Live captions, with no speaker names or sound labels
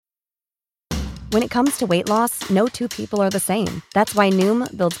When it comes to weight loss, no two people are the same. That's why Noom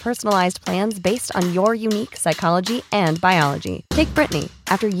builds personalized plans based on your unique psychology and biology. Take Brittany.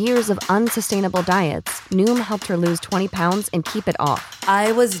 After years of unsustainable diets, Noom helped her lose 20 pounds and keep it off.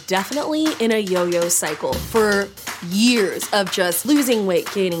 I was definitely in a yo-yo cycle for years of just losing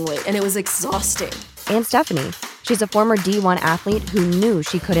weight, gaining weight, and it was exhausting. And Stephanie. She's a former D1 athlete who knew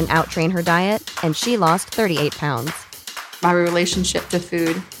she couldn't out-train her diet, and she lost 38 pounds. My relationship to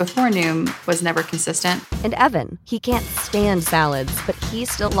food before Noom was never consistent. And Evan, he can't stand salads, but he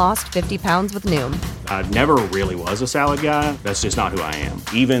still lost 50 pounds with Noom. I never really was a salad guy. That's just not who I am.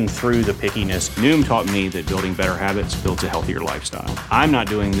 Even through the pickiness, Noom taught me that building better habits builds a healthier lifestyle. I'm not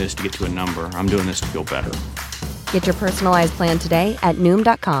doing this to get to a number. I'm doing this to feel better. Get your personalized plan today at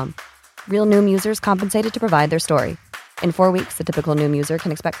Noom.com. Real Noom users compensated to provide their story. In 4 weeks, the typical Noom user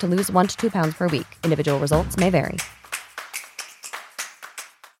can expect to lose 1 to 2 pounds per week. Individual results may vary.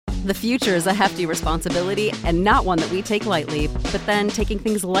 The future is a hefty responsibility and not one that we take lightly. But then taking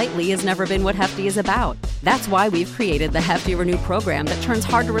things lightly has never been what Hefty is about. That's why we've created the Hefty Renew program that turns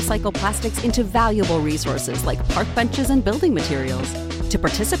hard-to-recycle plastics into valuable resources like park benches and building materials. To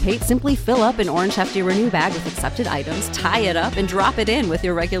participate, simply fill up an orange Hefty Renew bag with accepted items, tie it up, and drop it in with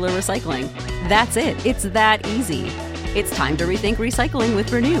your regular recycling. That's it. It's that easy. It's time to rethink recycling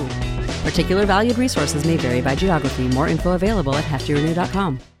with Renew. Particular valued resources may vary by geography. More info available at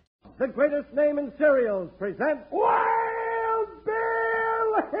heftyrenew.com. The greatest name in cereals presents Wild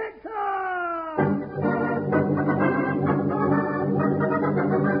Bill Hickok!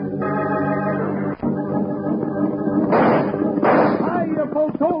 Hi, you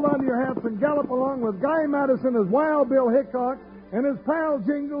folks, hold on to your hats and gallop along with Guy Madison as Wild Bill Hickok and his pal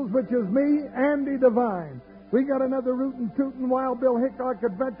Jingles, which is me, Andy Devine. We got another rootin' tootin' Wild Bill Hickok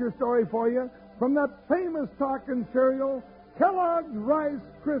adventure story for you from that famous talking cereal, Kellogg's Rice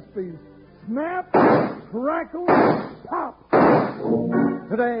Krispies. Snap, crackle, pop.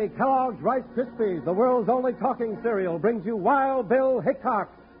 Today, Kellogg's Rice Krispies, the world's only talking cereal, brings you Wild Bill Hickok,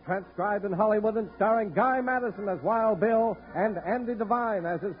 transcribed in Hollywood and starring Guy Madison as Wild Bill and Andy Devine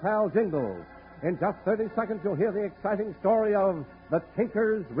as his pal Jingles. In just 30 seconds, you'll hear the exciting story of the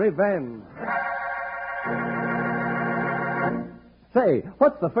Tinker's Revenge. Say,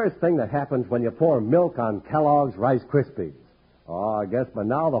 what's the first thing that happens when you pour milk on Kellogg's Rice Krispies? Oh, I guess by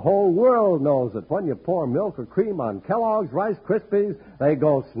now the whole world knows that when you pour milk or cream on Kellogg's Rice Krispies, they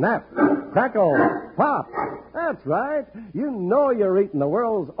go snap, crackle, pop. That's right. You know you're eating the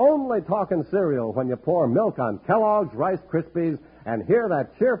world's only talking cereal when you pour milk on Kellogg's Rice Krispies and hear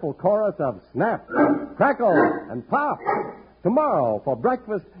that cheerful chorus of snap, crackle, and pop. Tomorrow, for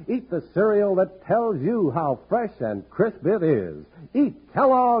breakfast, eat the cereal that tells you how fresh and crisp it is. Eat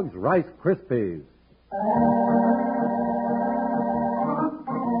Kellogg's Rice Krispies.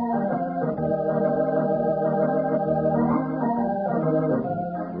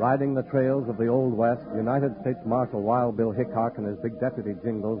 Riding the trails of the Old West, United States Marshal Wild Bill Hickok and his big deputy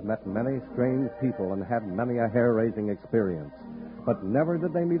Jingles met many strange people and had many a hair-raising experience. But never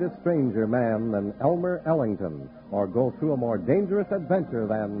did they meet a stranger man than Elmer Ellington or go through a more dangerous adventure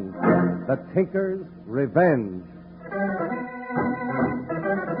than the Tinker's Revenge.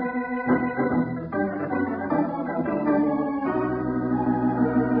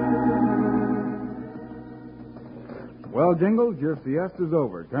 Well, Jingles, your siesta's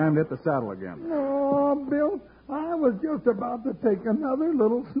over. Time to hit the saddle again. Oh, Bill, I was just about to take another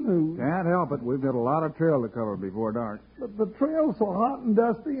little snooze. Can't help it. We've got a lot of trail to cover before dark. But the trail's so hot and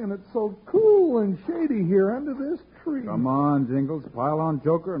dusty, and it's so cool and shady here under this tree. Come on, Jingles. Pile on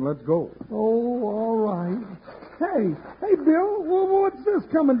Joker and let's go. Oh, all right. Hey, Bill, what's this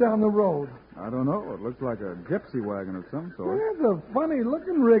coming down the road? I don't know. It looks like a gypsy wagon of some sort. That's a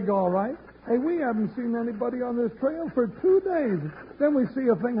funny-looking rig, all right. Hey, we haven't seen anybody on this trail for 2 days. Then we see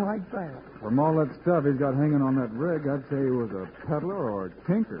a thing like that. From all that stuff he's got hanging on that rig, I'd say he was a peddler or a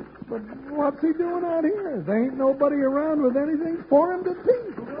tinker. But what's he doing out here? There ain't nobody around with anything for him to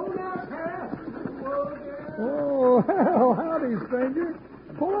tinker. Oh, hell, howdy, stranger.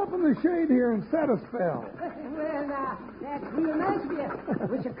 Pull up in the shade here and set a spell. Well, that's real nice of you.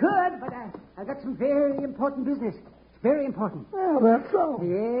 Wish I could, but I've got some very important business. It's very important. Oh, that's so.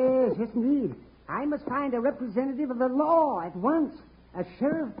 Yes, indeed. I must find a representative of the law at once. A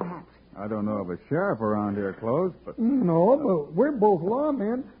sheriff, perhaps. I don't know of a sheriff around here close, but... No, but we're both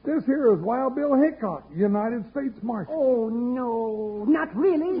lawmen. This here is Wild Bill Hickok, United States Marshal. Oh, no, not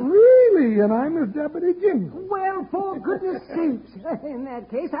really. Really? And I'm his deputy Jingles. Well, for goodness sakes. In that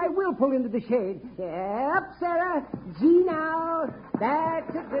case, I will pull into the shade. Up, Sarah. G now. That's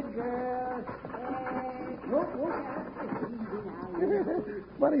a good girl.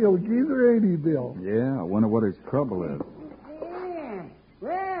 Funny old geezer, ain't he, Bill? Yeah, I wonder what his trouble is. Yeah.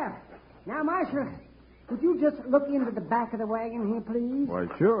 Well, now, Marshal, would you just look into the back of the wagon here, please? Why,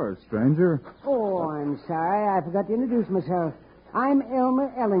 sure, stranger. Oh, I'm sorry. I forgot to introduce myself. I'm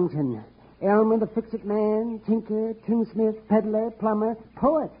Elmer Ellington. Elmer the Fix-It Man, tinker, tinsmith, peddler, plumber,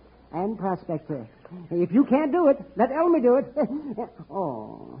 poet, and prospector. If you can't do it, let Elmer do it.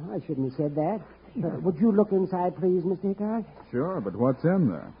 Oh, I shouldn't have said that. Would you look inside, please, Mr. Hickok? Sure, but what's in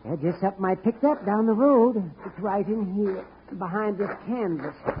there? Just something I picked up down the road. It's right in here, behind this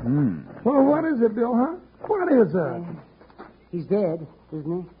canvas. Well, what is it, Bill, huh? What is that? He's dead,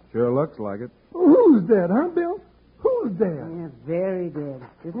 isn't he? Sure looks like it. Who's dead, huh, Bill? Who's dead? Yeah, very dead,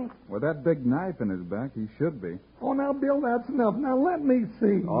 isn't he? With that big knife in his back, he should be. Oh, now, Bill, that's enough. Now, let me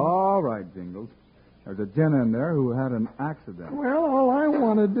see. All right, Jingles. There's a gent in there who had an accident. Well, all I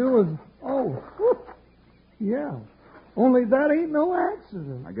want to do is... Oh, whew. Yeah. Only that ain't no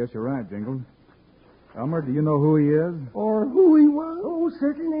accident. I guess you're right, Jingles. Elmer, do you know who he is? Or who he was? Oh,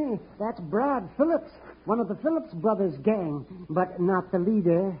 certainly. That's Brad Phillips, one of the Phillips brothers' gang, but not the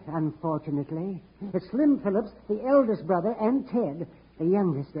leader, unfortunately. Slim Phillips, the eldest brother, and Ted, the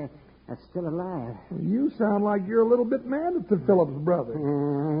youngest, are still alive. You sound like you're a little bit mad at the Phillips brothers.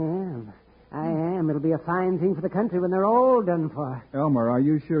 I am. It'll be a fine thing for the country when they're all done for. Elmer, are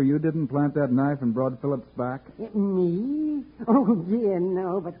you sure you didn't plant that knife in Broad Phillips' back? Me? Oh, dear,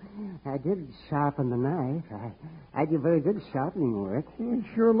 no, but I did sharpen the knife. I do very good sharpening work. It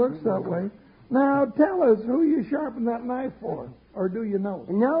sure looks that way. Now, tell us who you sharpened that knife for. Or do you know?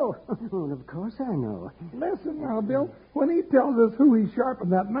 No. Well, of course I know. Listen now, Bill. When he tells us who he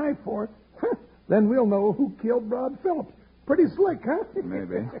sharpened that knife for, then we'll know who killed Broad Phillips. Pretty slick, huh?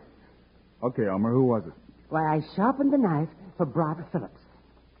 Maybe. Okay, Elmer, who was it? Why, I sharpened the knife for Broad Phillips.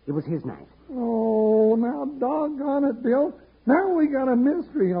 It was his knife. Oh, now doggone it, Bill. Now we got a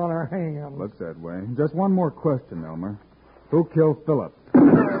mystery on our hands. Looks that way. Just one more question, Elmer. Who killed Phillips?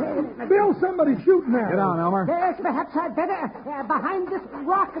 Bill, somebody's shooting at us. Get down, Elmer. Yes, perhaps I'd better. Behind this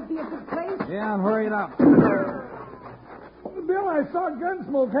rock would be a good place. Yeah, and hurry it up. Bill, I saw gun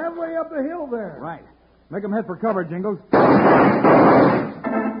smoke halfway up the hill there. Right. Make them head for cover, Jingles.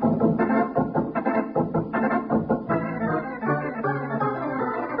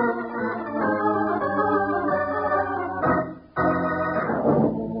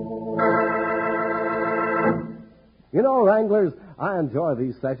 You know, Wranglers, I enjoy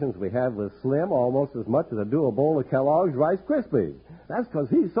these sessions we have with Slim almost as much as I do a bowl of Kellogg's Rice Krispies. That's because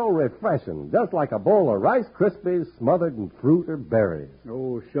he's so refreshing, just like a bowl of Rice Krispies smothered in fruit or berries.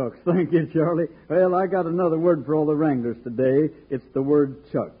 Oh, shucks. Thank you, Charlie. Well, I got another word for all the Wranglers today. It's the word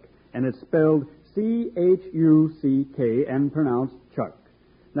chuck, and it's spelled C-H-U-C-K and pronounced chuck.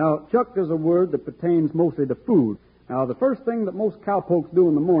 Now, chuck is a word that pertains mostly to food. Now, the first thing that most cowpokes do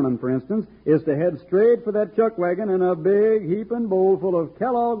in the morning, for instance, is to head straight for that chuck wagon in a big heaping bowl full of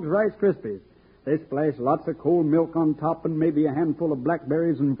Kellogg's Rice Krispies. They splash lots of cold milk on top and maybe a handful of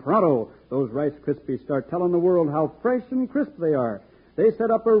blackberries, and pronto, those Rice Krispies start telling the world how fresh and crisp they are. They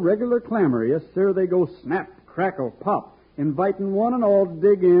set up a regular clamor. Yes, sir, they go snap, crackle, pop, inviting one and all to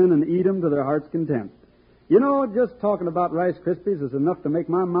dig in and eat 'em to their heart's content. You know, just talking about Rice Krispies is enough to make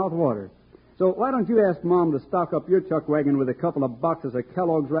my mouth water. So why don't you ask Mom to stock up your chuck wagon with a couple of boxes of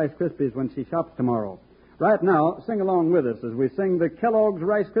Kellogg's Rice Krispies when she shops tomorrow? Right now, sing along with us as we sing the Kellogg's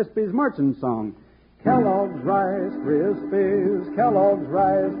Rice Krispies marching song. Kellogg's Rice Krispies, Kellogg's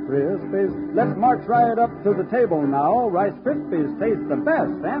Rice Krispies. Let's march right up to the table now. Rice Krispies taste the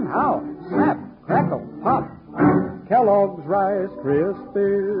best, and how? Snap, crackle, pop. Kellogg's Rice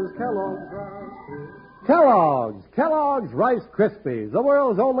Krispies, Kellogg's Rice Krispies. Kellogg's Rice Krispies, the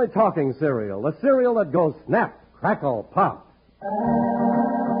world's only talking cereal, the cereal that goes snap, crackle, pop.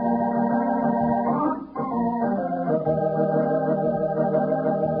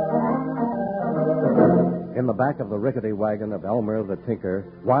 In the back of the rickety wagon of Elmer the Tinker,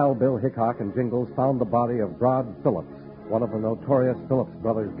 Wild Bill Hickok and Jingles found the body of Broad Phillips, one of the notorious Phillips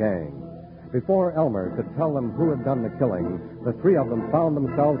brothers gang. Before Elmer could tell them who had done the killing, the three of them found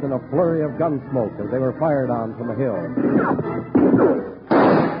themselves in a flurry of gun smoke as they were fired on from the hill.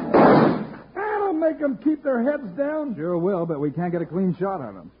 That'll make them keep their heads down. Sure will, but we can't get a clean shot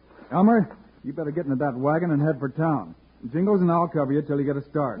of them. Elmer, you better get into that wagon and head for town. Jingles and I'll cover you till you get a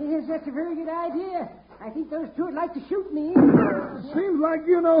start. Yes, that's a very good idea. I think those two would like to shoot me. Seems like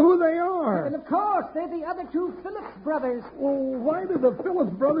you know who they are. And of course, they're the other two Phillips brothers. Well, why did the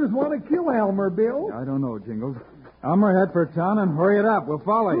Phillips brothers want to kill Elmer, Bill? I don't know, Jingles. Elmer, head for town and hurry it up. We'll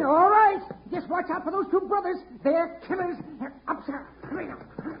follow you. All right. Just watch out for those two brothers. They're killers. They're up, sir. Hurry up.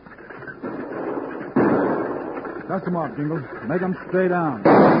 Dust them off, Jingles. Make them stay down.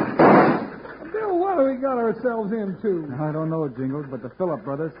 Bill, what have we got ourselves into? I don't know, Jingles, but the Phillip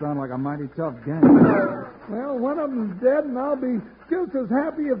brothers sound like a mighty tough gang. Well, one of them's dead, and I'll be just as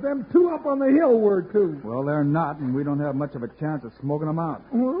happy if them two up on the hill were, too. Well, they're not, and we don't have much of a chance of smoking them out.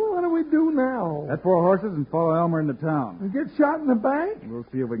 Well, what do we do now? Get 4 horses and follow Elmer into town. And get shot in the back? We'll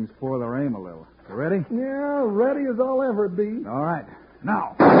see if we can spoil their aim a little. You ready? Yeah, ready as I'll ever be. All right.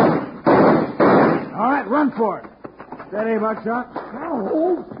 Now. All right, run for it. Steady, Buckshot. Now,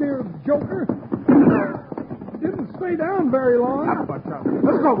 hold still, Joker. Didn't stay down very long. Up, Buckshot.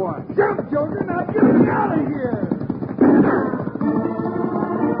 Let's go, boy. Jump, Joker. Now get me out of here.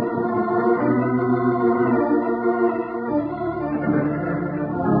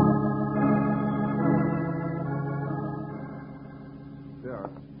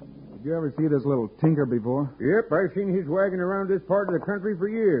 Did you ever see this little tinker before? Yep, I've seen his wagon around this part of the country for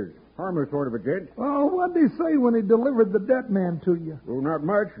years. Harmless sort of a gent. Oh, what'd he say when he delivered the debt man to you? Oh, not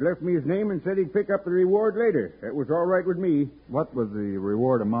much. Left me his name and said he'd pick up the reward later. That was all right with me. What was the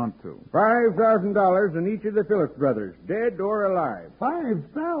reward amount to? $5,000 in each of the Phillips brothers, dead or alive.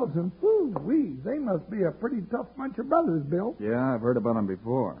 5,000? Woo-wee. They must be a pretty tough bunch of brothers, Bill. Yeah, I've heard about them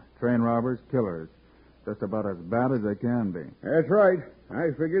before. Train robbers, killers. Just about as bad as they can be. That's right.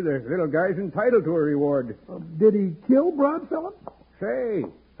 I figure the little guy's entitled to a reward. Did he kill Broad Phillip? Say,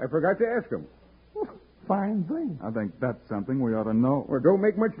 I forgot to ask him. Fine thing. I think that's something we ought to know. Well, it don't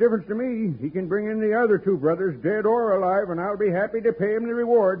make much difference to me. He can bring in the other 2 brothers, dead or alive, and I'll be happy to pay him the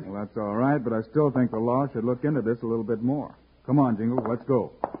reward. Well, that's all right, but I still think the law should look into this a little bit more. Come on, Jingles, let's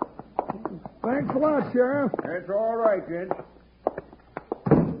go. Thanks a lot, Sheriff. That's all right, gents.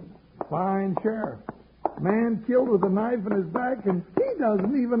 Fine, Sheriff. Man killed with a knife in his back, and he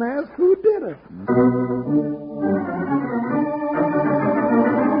doesn't even ask who did it.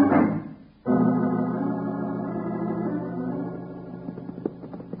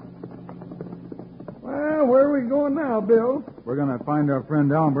 Well, where are we going now, Bill? We're going to find our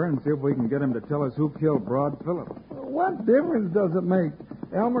friend Elmer and see if we can get him to tell us who killed Broad Phillip. What difference does it make?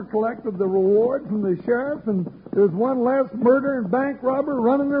 Elmer collected the reward from the sheriff, and there's one less murder and bank robber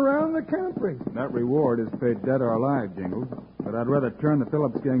running around the country. That reward is paid dead or alive, Jingles. But I'd rather turn the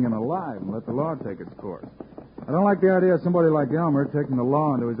Phillips gang in alive and let the law take its course. I don't like the idea of somebody like Elmer taking the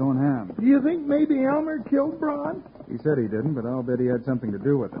law into his own hands. Do you think maybe Elmer killed Broad? He said he didn't, but I'll bet he had something to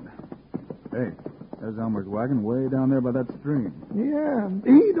do with it. Hey, there's Elmer's wagon way down there by that stream. Yeah,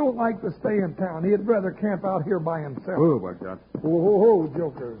 he don't like to stay in town. He'd rather camp out here by himself. Whoa, Buckshot. Whoa,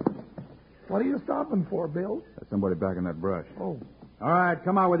 Joker. What are you stopping for, Bill? There's somebody back in that brush. Oh. All right,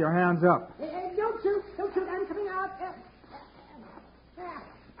 come out with your hands up. Don't shoot, I'm coming out.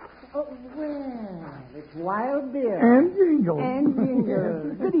 Oh, well, it's Wild Bill. And Jingles. And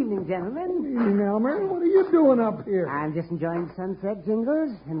Jingles. Good evening, gentlemen. Good evening, Elmer. What are you doing up here? I'm just enjoying the sunset,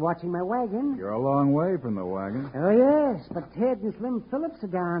 Jingles, and watching my wagon. You're a long way from the wagon. Oh, yes, but Ted and Slim Phillips are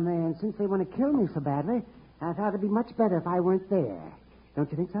down there, and since they want to kill me so badly, I thought it'd be much better if I weren't there. Don't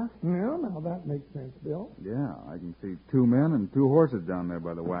you think so? Yeah, now that makes sense, Bill. Yeah, I can see 2 men and 2 horses down there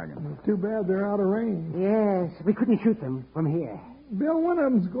by the wagon. Too bad they're out of range. Yes, we couldn't shoot them from here. Bill, one of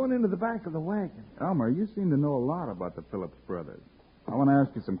them's going into the back of the wagon. Elmer, you seem to know a lot about the Phillips brothers. I want to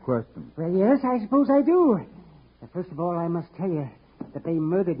ask you some questions. Well, yes, I suppose I do. First of all, I must tell you that they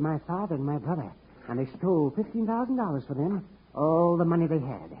murdered my father and my brother, and they stole $15,000 for them, all the money they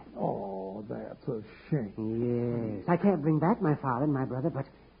had. Oh, that's a shame. Yes. I can't bring back my father and my brother, but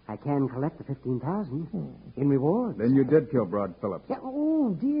I can collect the $15,000 in rewards. Then you did kill Broad Phillips. Yeah,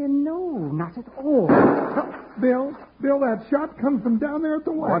 oh, dear, no, not at all. Bill, that shot comes from down there at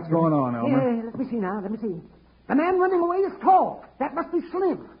the wagon. What's going on, Elmer? Yeah, let me see now, let me see. The man running away is tall. That must be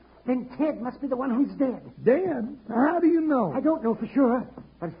Slim. Then Ted must be the one who's dead. Dead? How do you know? I don't know for sure,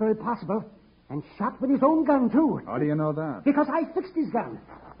 but it's very possible. And shot with his own gun, too. How do you know that? Because I fixed his gun.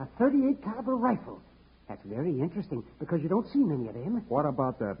 A .38 caliber rifle. That's very interesting, because you don't see many of them. What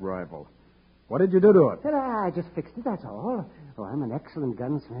about that rifle? What did you do to it? I just fixed it, that's all. Oh, I'm an excellent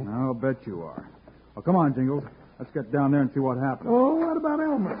gunsmith. I'll bet you are. Well, come on, Jingles. Let's get down there and see what happens. Oh, what about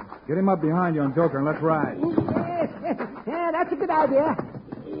Elmer? Get him up behind you on Joker and let's ride. Yes, yeah, that's a good idea.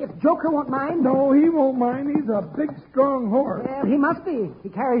 If Joker won't mind. No, he won't mind. He's a big, strong horse. Well, he must be. He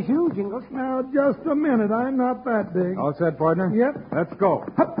carries you, Jingles. Now, just a minute. I'm not that big. All set, partner? Yep. Let's go.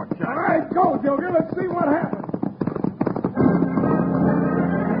 All right, go, Joker. Let's see what happens.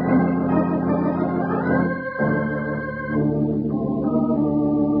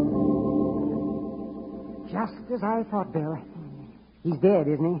 Just as I thought, Bill. He's dead,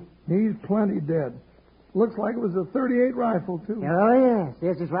 isn't he? He's plenty dead. Looks like it was a .38 rifle, too. Oh, yes.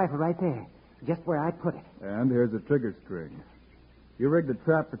 There's his rifle right there. just where I put it. And here's a trigger string. You rigged a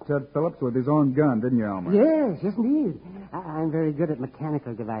trap for Ted Phillips with his own gun, didn't you, Elmer? Yes, indeed. I'm very good at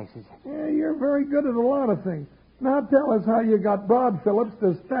mechanical devices. Yeah, you're very good at a lot of things. Now tell us how you got Broad Phillips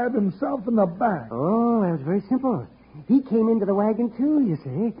to stab himself in the back. Oh, that was very simple. He came into the wagon, too, you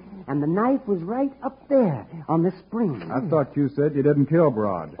see. And the knife was right up there on the spring. I thought you said you didn't kill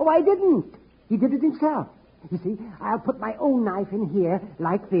Broad. Oh, I didn't. He did it himself. You see, I'll put my own knife in here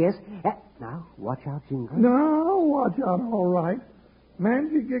like this. Now, watch out, Jingles. No, watch out, all right. Man,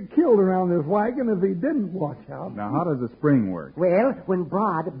 you'd get killed around this wagon if he didn't watch out. Now, how does the spring work? Well, when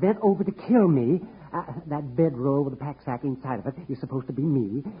Broad bent over to kill me, that bedroll with the pack sack inside of it is supposed to be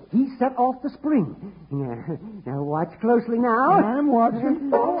me. He set off the spring. Now watch closely now. I'm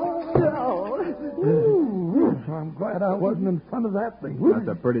watching. I'm glad I wasn't in front of that thing. That's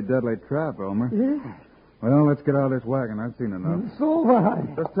a pretty deadly trap, Elmer. Yeah. Well, let's get out of this wagon. I've seen enough. So have I.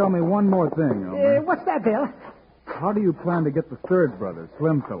 Just tell me one more thing, Elmer. What's that, Bill? How do you plan to get the third brother,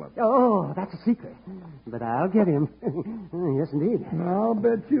 Slim Phillips? Oh, that's a secret. But I'll get him. Yes, indeed. I'll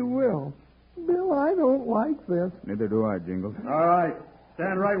bet you will. Bill, I don't like this. Neither do I, Jingles. All right.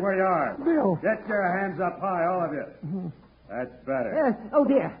 Stand right where you are. Bill. Get your hands up high, all of you. That's better. Oh,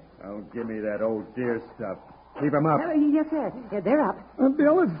 dear. Don't give me that old dear stuff. Keep 'em up. Yes, sir. They're up.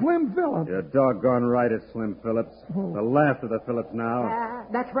 Bill, it's Slim Phillips. You're doggone right, it's Slim Phillips. The last of the Phillips now.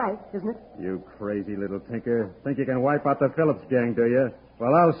 That's right, isn't it? You crazy little tinker. Think you can wipe out the Phillips gang, do you?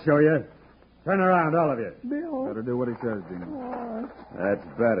 Well, I'll show you. Turn around, all of you. Bill. Better do what he says, Jingles. That's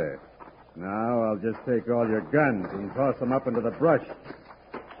better. Now I'll just take all your guns and toss them up into the brush.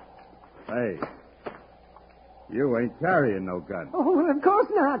 Hey, you ain't carrying no gun. Oh, of course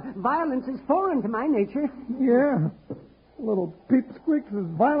not. Violence is foreign to my nature. Yeah. Little Peepsqueak's as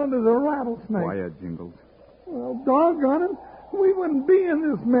violent as a rattlesnake. Quiet, Jingles. Well, doggone it. We wouldn't be in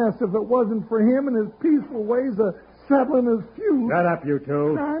this mess if it wasn't for him and his peaceful ways of settling his feud. Shut up, you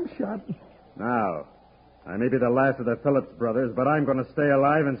two. I'm shut. Now, I may be the last of the Phillips brothers, but I'm going to stay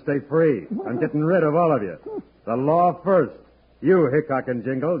alive and stay free. I'm getting rid of all of you. The law first. You, Hickok and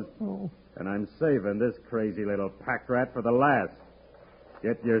Jingles. Oh. And I'm saving this crazy little pack rat for the last.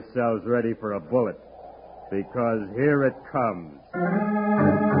 Get yourselves ready for a bullet, because here it comes.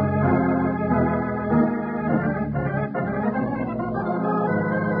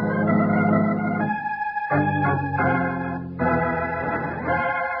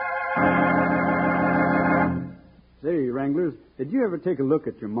 Say, Wranglers, did you ever take a look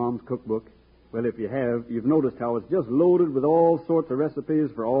at your mom's cookbook? Well, if you have, you've noticed how it's just loaded with all sorts of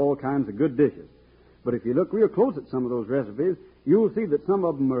recipes for all kinds of good dishes. But if you look real close at some of those recipes, you'll see that some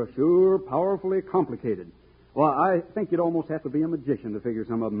of them are sure powerfully complicated. Well, I think you'd almost have to be a magician to figure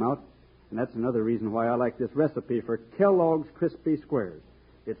some of them out. And that's another reason why I like this recipe for Kellogg's Crispy Squares.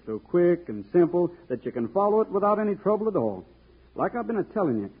 It's so quick and simple that you can follow it without any trouble at all. Like I've been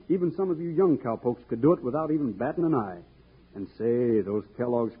a-telling you, even some of you young cowpokes could do it without even batting an eye. And say, those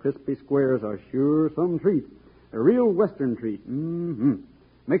Kellogg's Crispy Squares are sure some treat. A real Western treat. Mm-hmm.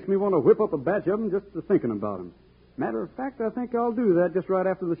 Makes me want to whip up a batch of them just to thinking about them. Matter of fact, I think I'll do that just right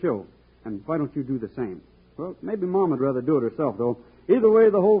after the show. And why don't you do the same? Well, maybe Mom would rather do it herself, though. Either way,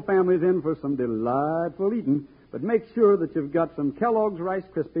 the whole family's in for some delightful eating. But make sure that you've got some Kellogg's Rice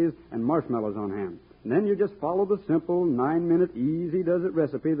Krispies and marshmallows on hand. And then you just follow the simple 9-minute easy-does-it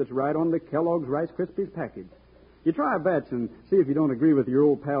recipe that's right on the Kellogg's Rice Krispies package. You try a batch and see if you don't agree with your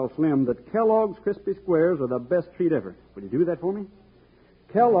old pal Slim that Kellogg's Crispy Squares are the best treat ever. Will you do that for me?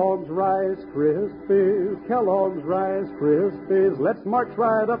 Kellogg's Rice Krispies, Kellogg's Rice Krispies. Let's march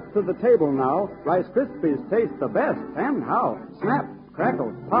right up to the table now. Rice Krispies taste the best. And how? Snap,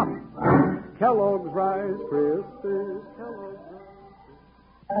 crackle, pop. Kellogg's Rice Krispies, Kellogg's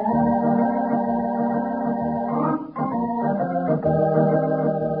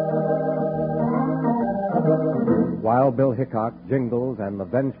Wild Bill Hickok, Jingles, and the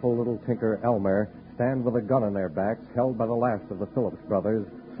vengeful little tinker Elmer stand with a gun on their backs, held by the last of the Phillips brothers,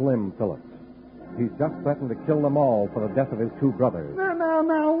 Slim Phillips. He's just threatened to kill them all for the death of his two brothers.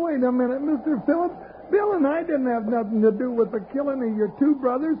 Now, wait a minute, Mr. Phillips. Bill and I didn't have nothing to do with the killing of your two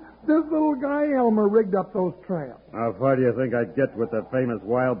brothers. This little guy, Elmer, rigged up those trails. How far do you think I'd get with the famous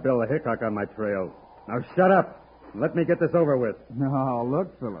Wild Bill Hickok on my trail? Now, shut up. Let me get this over with. No,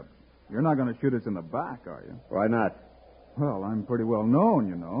 look, Phillips. You're not going to shoot us in the back, are you? Why not? Well, I'm pretty well known,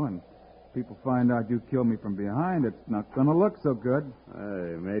 you know, and if people find out you killed me from behind, it's not going to look so good.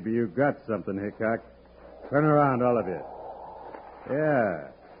 Hey, maybe you got something, Hickok. Turn around, all of you. Yeah.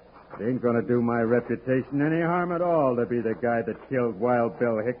 It ain't going to do my reputation any harm at all to be the guy that killed Wild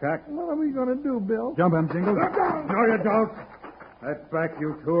Bill Hickok. What are we going to do, Bill? Jump him, Jingles. No, you don't. Get back,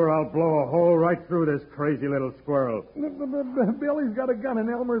 you two, or I'll blow a hole right through this crazy little squirrel. Billy's got a gun in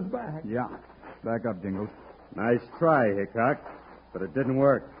Elmer's back. Yeah. Back up, Jingles. Nice try, Hickok, but it didn't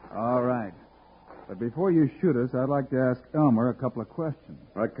work. All right. But before you shoot us, I'd like to ask Elmer a couple of questions.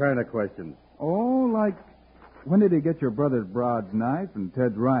 What kind of questions? Oh, like, when did he get your brother's Broad's knife and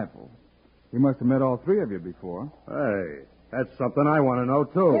Ted's rifle? He must have met all three of you before. Hey, that's something I want to know,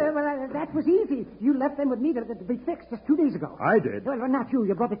 too. Yeah, well, that was easy. You left them with me to be fixed just 2 days ago. I did? Well, not you,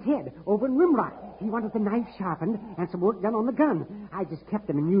 your brother Ted, over in Rimrock. He wanted the knife sharpened and some work done on the gun. I just kept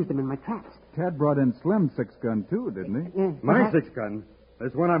them and used them in my traps. Ted brought in Slim's 6-gun, too, didn't he? My 6-gun?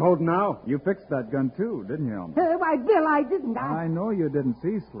 This one I'm holding now? You fixed that gun, too, didn't you, Elmer? Why, Bill, I didn't. I know you didn't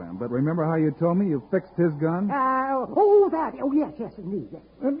see Slim, but remember how you told me you fixed his gun? That. Oh, yes, indeed. Yes.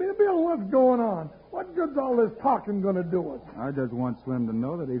 Bill, what's going on? What good's all this talking going to do us? I just want Slim to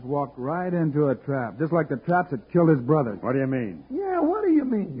know that he's walked right into a trap, just like the traps that killed his brothers. What do you mean? Yeah, what do you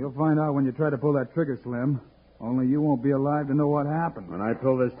mean? You'll find out when you try to pull that trigger, Slim. Only you won't be alive to know what happened. When I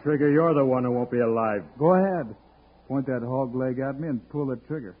pull this trigger, you're the one who won't be alive. Go ahead. Point that hog leg at me and pull the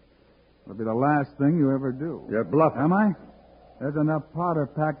trigger. It'll be the last thing you ever do. You're bluffing. Am I? There's enough powder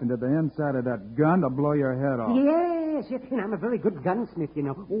packed into the inside of that gun to blow your head off. Yes, and I'm a very good gunsmith, you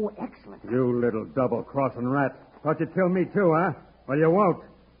know. Oh, excellent. You little double-crossing rat. Thought you'd kill me, too, huh? Well, you won't.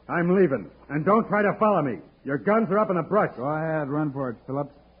 I'm leaving. And don't try to follow me. Your guns are up in the brush. Go ahead, run for it,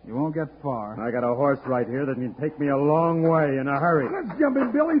 Phillips. You won't get far. I got a horse right here that can take me a long way in a hurry. Let's jump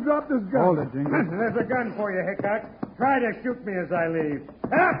in, Billy. Drop this gun. Hold it, Jingles. There's a gun for you, Hickok. Try to shoot me as I leave.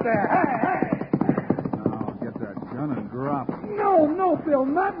 Out there! Hey! Now, get that gun and drop it. No, Bill,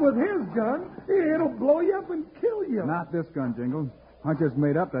 not with his gun. It'll blow you up and kill you. Not this gun, Jingles. Hunt just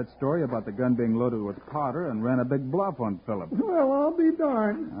made up that story about the gun being loaded with powder and ran a big bluff on Phillips. Well, I'll be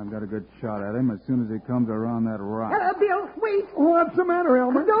darned. I've got a good shot at him as soon as he comes around that rock. Bill, wait. What's the matter,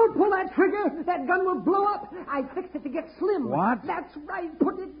 Elmer? Don't pull that trigger. That gun will blow up. I fixed it to get Slim. What? That's right.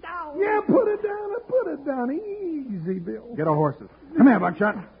 Put it down. Yeah, put it down. Put it down. Easy, Bill. Get our horses. Come here,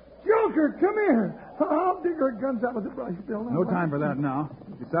 Buckshot. Joker, come here. I'll dig our guns out of the brush, Bill. No time for that now.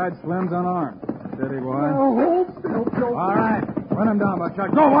 Besides, Slim's unarmed. Steady, boy. Now, hold still, Joker. All right. Run him down,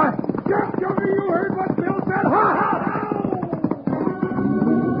 Buckshot. Go, boy. Joker, you heard what Bill said. Ha, ha, ha!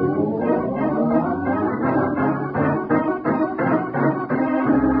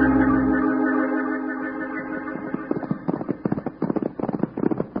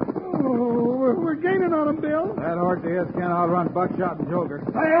 We're gaining on him, Bill. That horse of his can't outrun Buckshot and Joker.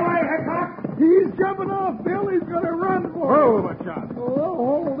 Stay away, Hickok! He's jumping off, Bill. He's going to run for Whoa, it. Buckshot.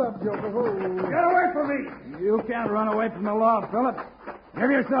 Oh, hold up, Joker. Hold. Get away from me! You can't run away from the law, Phillips. Give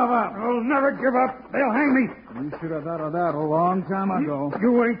yourself up. I'll never give up. They'll hang me. You should have thought of that a long time ago.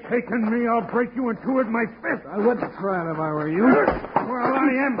 You ain't taking me. I'll break you in two with my fist. I wouldn't try it if I were you. Well, I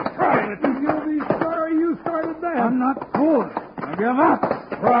am trying it. You'll be sorry you started that. I'm not fooling. I give up.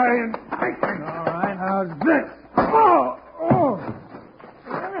 Try and take me. All right, how's this? Oh.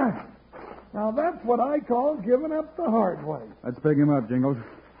 Yeah. Now, that's what I call giving up the hard way. Let's pick him up, Jingles.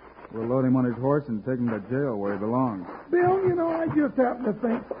 We'll load him on his horse and take him to jail where he belongs. Bill, you know, I just happen to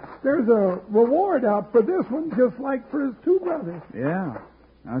think there's a reward out for this one, just like for his two brothers. Yeah.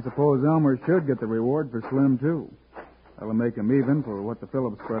 I suppose Elmer should get the reward for Slim, too. That'll make him even for what the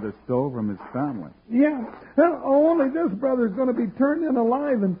Phillips brothers stole from his family. Yeah. Well, only this brother's going to be turned in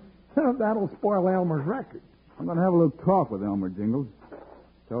alive, and that'll spoil Elmer's record. I'm going to have a little talk with Elmer, Jingles.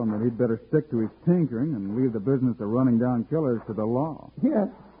 Tell him that he'd better stick to his tinkering and leave the business of running down killers to the law. Yeah.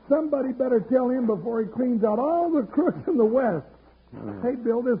 Somebody better tell him before he cleans out all the crooks in the West. Hey,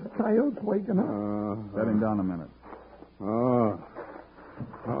 Bill, this coyote's waking up. Set him down a minute.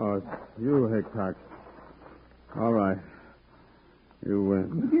 It's you, Hickok. All right. You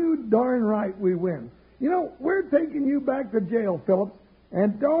win. You darn right we win. You know, we're taking you back to jail, Phillips.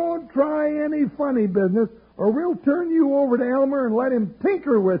 And don't try any funny business, or we'll turn you over to Elmer and let him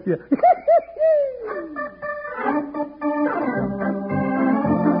tinker with you.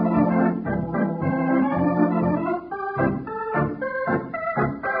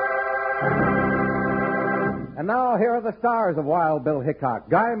 And now, here are the stars of Wild Bill Hickok,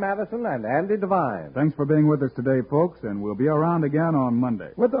 Guy Madison and Andy Devine. Thanks for being with us today, folks, and we'll be around again on Monday.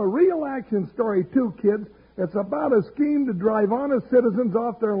 With a real action story, too, kids. It's about a scheme to drive honest citizens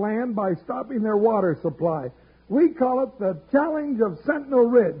off their land by stopping their water supply. We call it the Challenge of Sentinel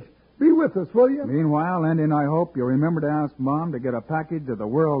Ridge. Be with us, will you? Meanwhile, Andy and I hope you'll remember to ask Mom to get a package of the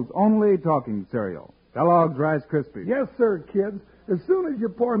world's only talking cereal, Kellogg's Rice Krispies. Yes, sir, kids. As soon as you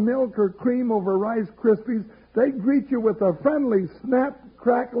pour milk or cream over Rice Krispies, they greet you with a friendly snap,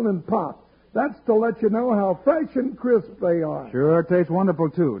 crackle, and pop. That's to let you know how fresh and crisp they are. Sure tastes wonderful,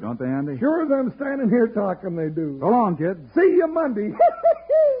 too, don't they, Andy? Sure as I'm standing here talking, they do. So long, kid. See you Monday.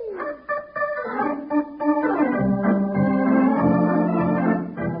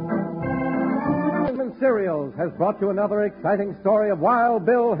 Cereals has brought you another exciting story of Wild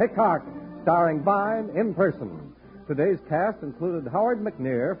Bill Hickok, starring Vine in person. Today's cast included Howard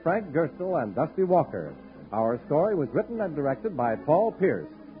McNear, Frank Gerstle, and Dusty Walker. Our story was written and directed by Paul Pierce.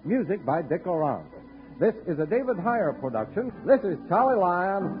 Music by Dick Orant. This is a David Heyer production. This is Charlie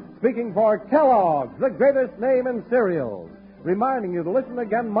Lyon speaking for Kellogg's, the greatest name in cereals. Reminding you to listen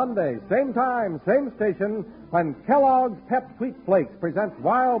again Monday, same time, same station, when Kellogg's Pep Sweet Flakes presents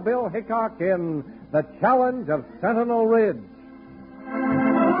Wild Bill Hickok in The Challenge of Sentinel Ridge.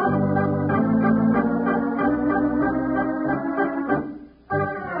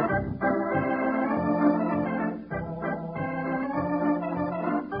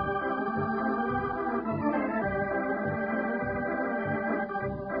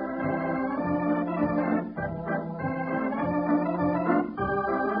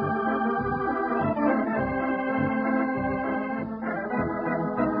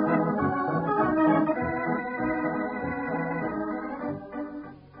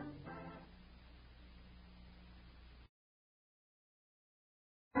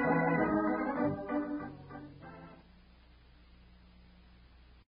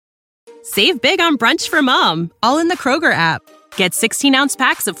 Save big on brunch for mom, all in the Kroger app. Get 16-ounce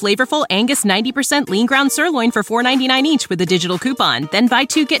packs of flavorful Angus 90% lean ground sirloin for $4.99 each with a digital coupon. Then buy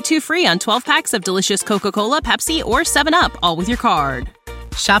 2, get 2 free on 12 packs of delicious Coca-Cola, Pepsi, or 7-Up, all with your card.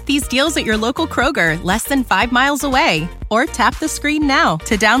 Shop these deals at your local Kroger, less than 5 miles away. Or tap the screen now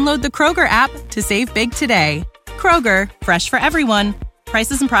to download the Kroger app to save big today. Kroger, fresh for everyone.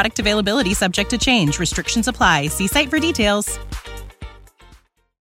 Prices and product availability subject to change. Restrictions apply. See site for details.